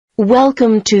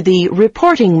Welcome to the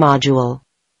Reporting module.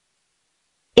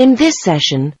 In this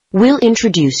session, we'll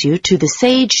introduce you to the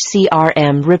Sage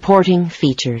CRM reporting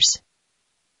features.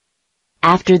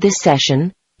 After this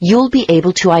session, you'll be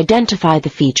able to identify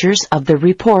the features of the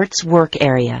Reports work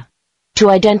area, to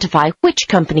identify which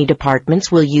company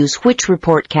departments will use which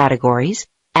report categories,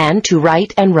 and to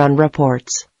write and run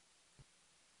reports.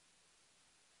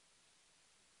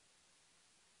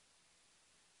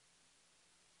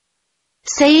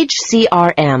 Sage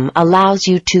CRM allows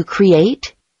you to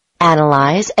create,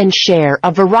 analyze, and share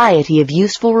a variety of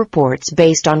useful reports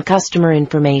based on customer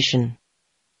information.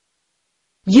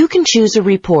 You can choose a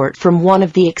report from one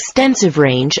of the extensive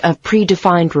range of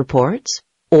predefined reports,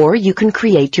 or you can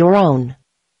create your own.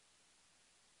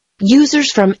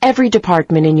 Users from every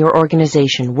department in your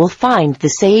organization will find the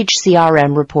Sage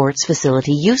CRM Reports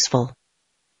facility useful.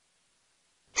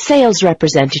 Sales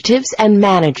representatives and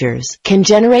managers can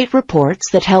generate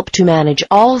reports that help to manage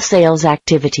all sales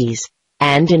activities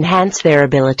and enhance their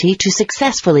ability to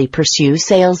successfully pursue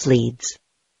sales leads.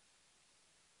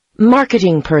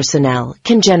 Marketing personnel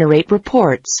can generate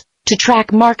reports to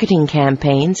track marketing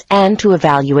campaigns and to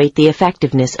evaluate the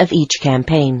effectiveness of each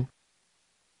campaign.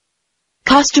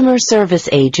 Customer service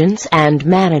agents and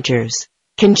managers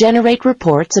can generate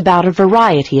reports about a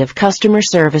variety of customer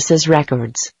services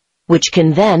records, which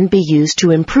can then be used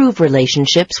to improve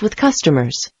relationships with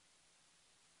customers.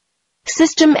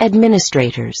 System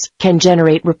administrators can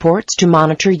generate reports to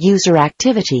monitor user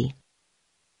activity.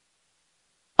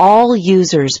 All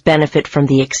users benefit from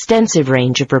the extensive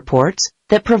range of reports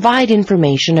that provide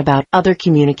information about other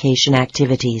communication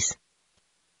activities.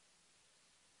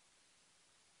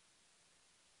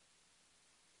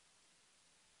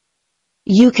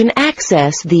 You can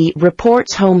access the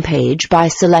Reports homepage by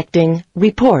selecting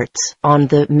Reports on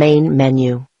the main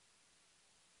menu.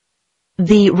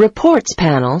 The Reports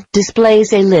panel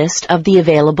displays a list of the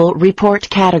available report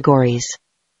categories.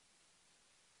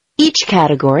 Each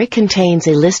category contains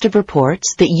a list of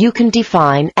reports that you can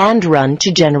define and run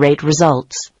to generate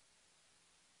results.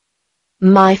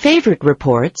 My Favorite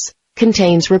Reports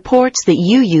contains reports that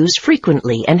you use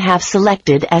frequently and have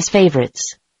selected as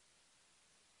favorites.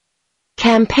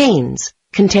 Campaigns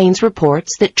contains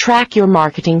reports that track your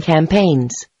marketing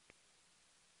campaigns.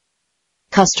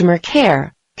 Customer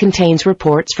Care contains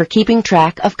reports for keeping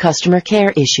track of customer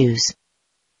care issues.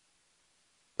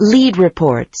 Lead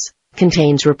Reports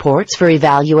contains reports for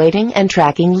evaluating and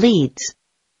tracking leads.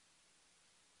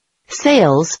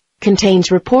 Sales contains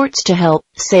reports to help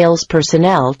sales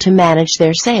personnel to manage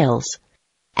their sales,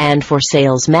 and for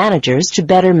sales managers to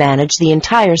better manage the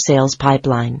entire sales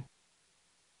pipeline.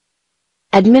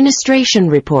 Administration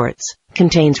Reports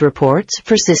contains reports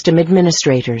for system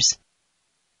administrators.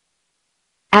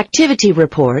 Activity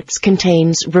Reports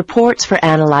contains reports for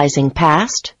analyzing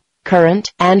past,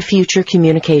 current, and future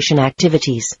communication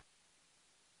activities.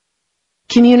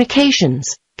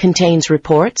 Communications contains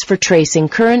reports for tracing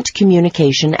current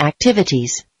communication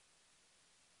activities.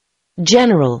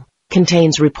 General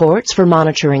contains reports for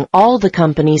monitoring all the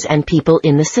companies and people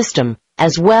in the system,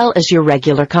 as well as your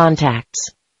regular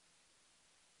contacts.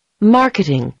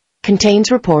 Marketing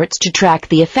contains reports to track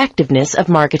the effectiveness of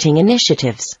marketing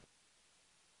initiatives.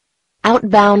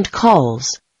 Outbound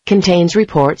Calls contains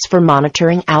reports for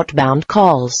monitoring outbound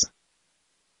calls.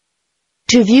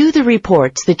 To view the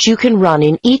reports that you can run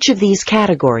in each of these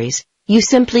categories, you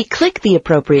simply click the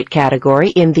appropriate category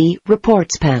in the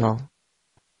Reports panel.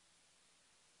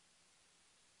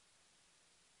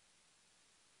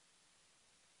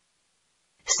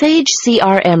 Sage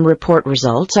CRM report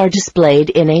results are displayed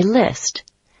in a list,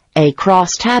 a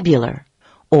cross-tabular,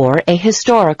 or a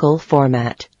historical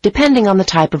format, depending on the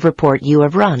type of report you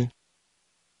have run.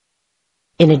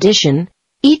 In addition,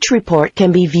 each report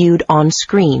can be viewed on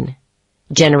screen,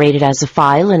 generated as a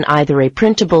file in either a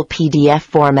printable PDF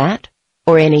format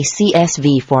or in a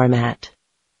CSV format.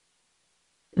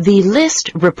 The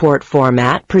list report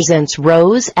format presents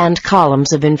rows and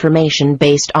columns of information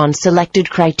based on selected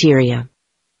criteria.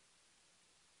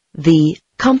 The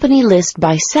Company List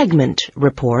by Segment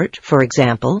report, for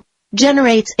example,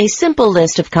 generates a simple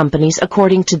list of companies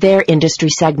according to their industry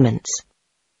segments.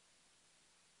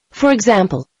 For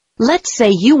example, let's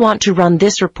say you want to run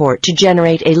this report to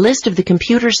generate a list of the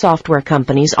computer software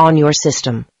companies on your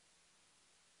system.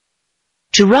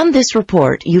 To run this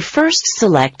report, you first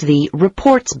select the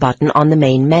Reports button on the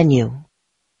main menu.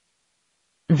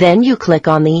 Then you click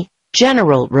on the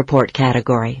General Report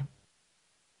category.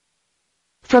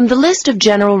 From the list of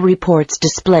general reports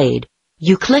displayed,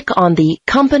 you click on the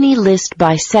Company List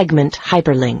by Segment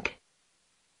hyperlink.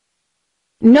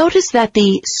 Notice that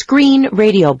the Screen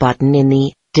Radio button in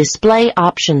the Display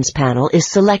Options panel is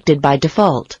selected by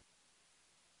default.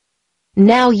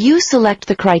 Now you select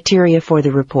the criteria for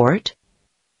the report,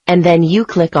 and then you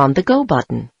click on the Go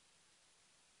button.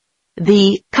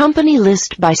 The Company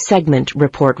List by Segment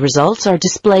report results are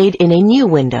displayed in a new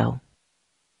window.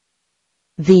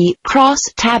 The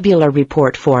cross-tabular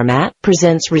report format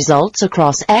presents results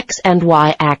across X and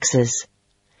Y axes,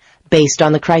 based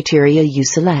on the criteria you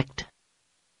select.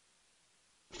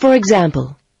 For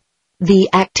example, the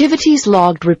Activities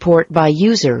Logged Report by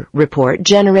User report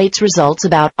generates results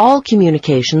about all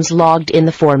communications logged in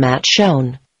the format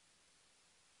shown.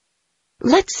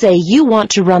 Let's say you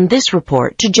want to run this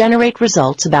report to generate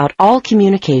results about all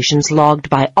communications logged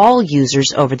by all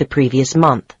users over the previous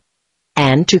month,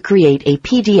 and to create a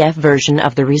PDF version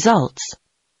of the results.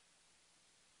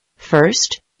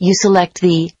 First, you select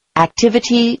the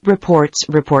Activity Reports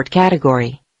report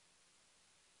category.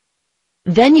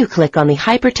 Then you click on the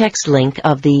hypertext link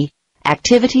of the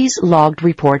Activities Logged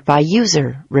Report by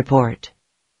User report.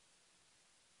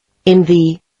 In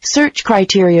the Search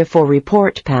Criteria for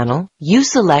Report panel, you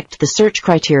select the search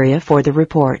criteria for the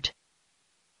report.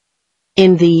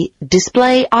 In the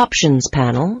Display Options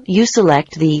panel, you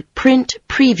select the Print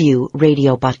Preview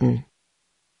radio button.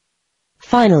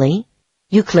 Finally,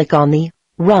 you click on the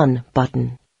Run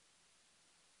button.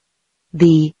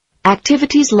 The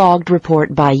Activities Logged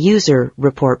Report by User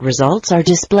report results are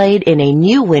displayed in a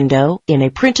new window in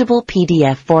a printable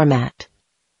PDF format.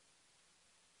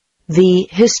 The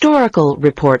Historical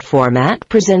Report format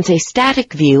presents a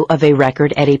static view of a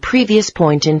record at a previous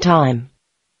point in time.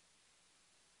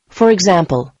 For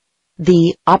example,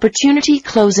 the Opportunity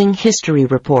Closing History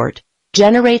report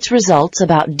generates results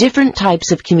about different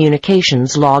types of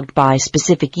communications logged by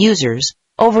specific users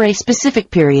over a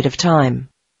specific period of time.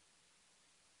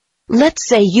 Let's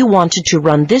say you wanted to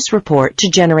run this report to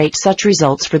generate such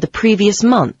results for the previous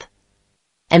month,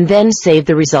 and then save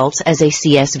the results as a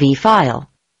CSV file.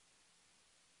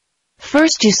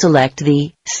 First, you select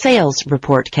the Sales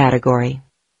Report category.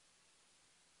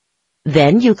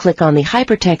 Then you click on the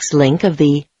hypertext link of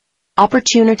the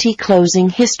Opportunity Closing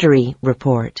History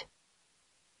report.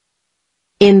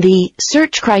 In the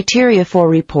Search Criteria for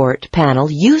Report panel,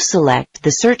 you select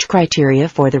the search criteria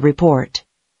for the report.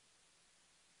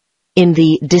 In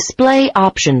the Display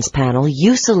Options panel,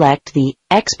 you select the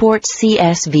Export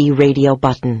CSV radio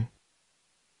button.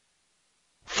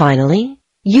 Finally,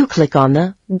 you click on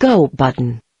the Go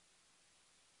button.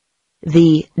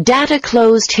 The Data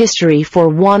Closed History for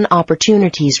One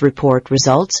Opportunities report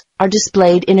results are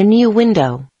displayed in a new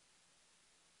window.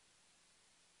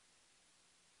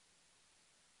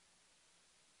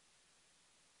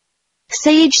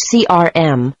 Sage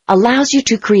CRM allows you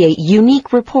to create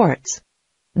unique reports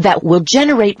that will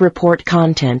generate report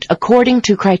content according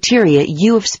to criteria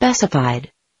you have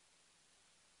specified.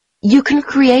 You can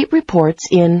create reports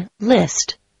in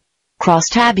list,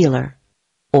 cross-tabular,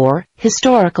 or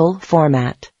historical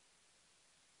format.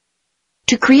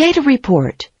 To create a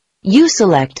report, you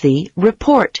select the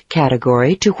Report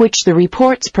category to which the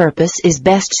report's purpose is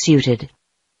best suited.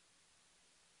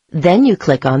 Then you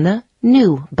click on the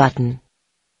New button.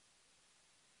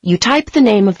 You type the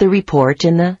name of the report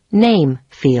in the Name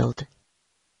field.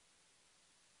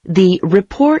 The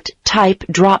Report Type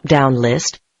drop-down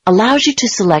list allows you to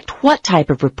select what type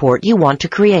of report you want to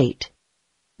create.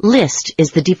 List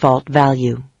is the default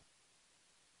value.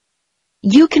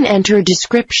 You can enter a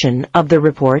description of the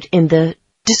report in the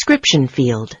Description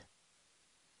field.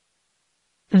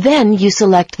 Then you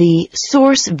select the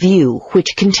Source View,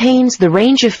 which contains the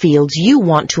range of fields you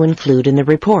want to include in the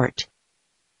report.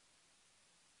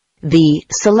 The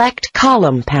Select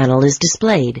Column panel is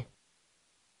displayed.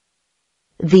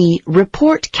 The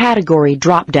Report Category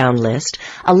drop-down list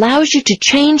allows you to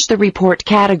change the report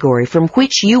category from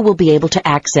which you will be able to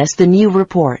access the new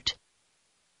report.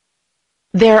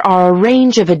 There are a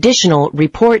range of additional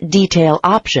report detail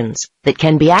options that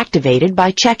can be activated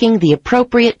by checking the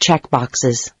appropriate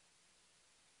checkboxes.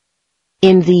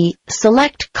 In the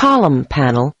Select Column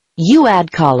panel, you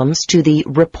add columns to the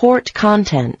report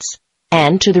contents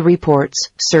and to the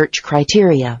report's search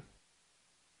criteria.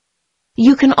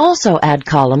 You can also add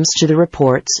columns to the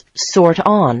report's Sort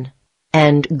On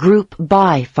and Group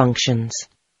By functions.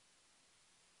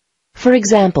 For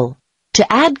example,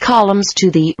 to add columns to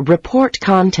the report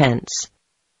contents,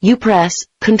 you press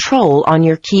Ctrl on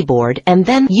your keyboard and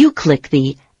then you click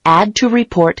the Add to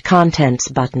Report Contents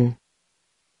button.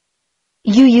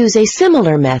 You use a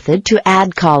similar method to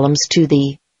add columns to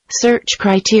the Search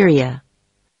Criteria,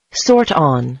 Sort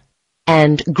On,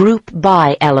 and Group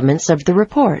By elements of the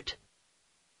report.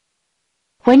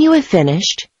 When you have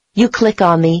finished, you click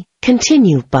on the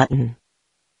Continue button.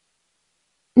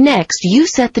 Next, you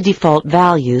set the default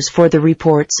values for the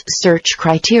report's search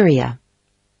criteria.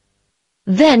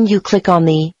 Then you click on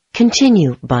the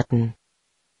Continue button.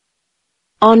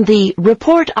 On the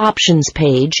Report Options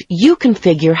page, you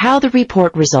configure how the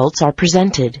report results are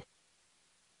presented.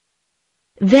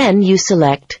 Then you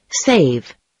select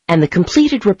Save, and the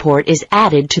completed report is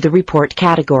added to the report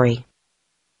category.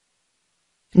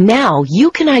 Now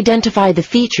you can identify the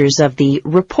features of the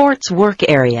Reports work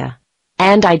area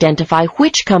and identify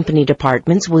which company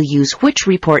departments will use which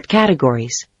report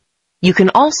categories. You can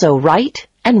also write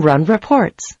and run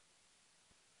reports.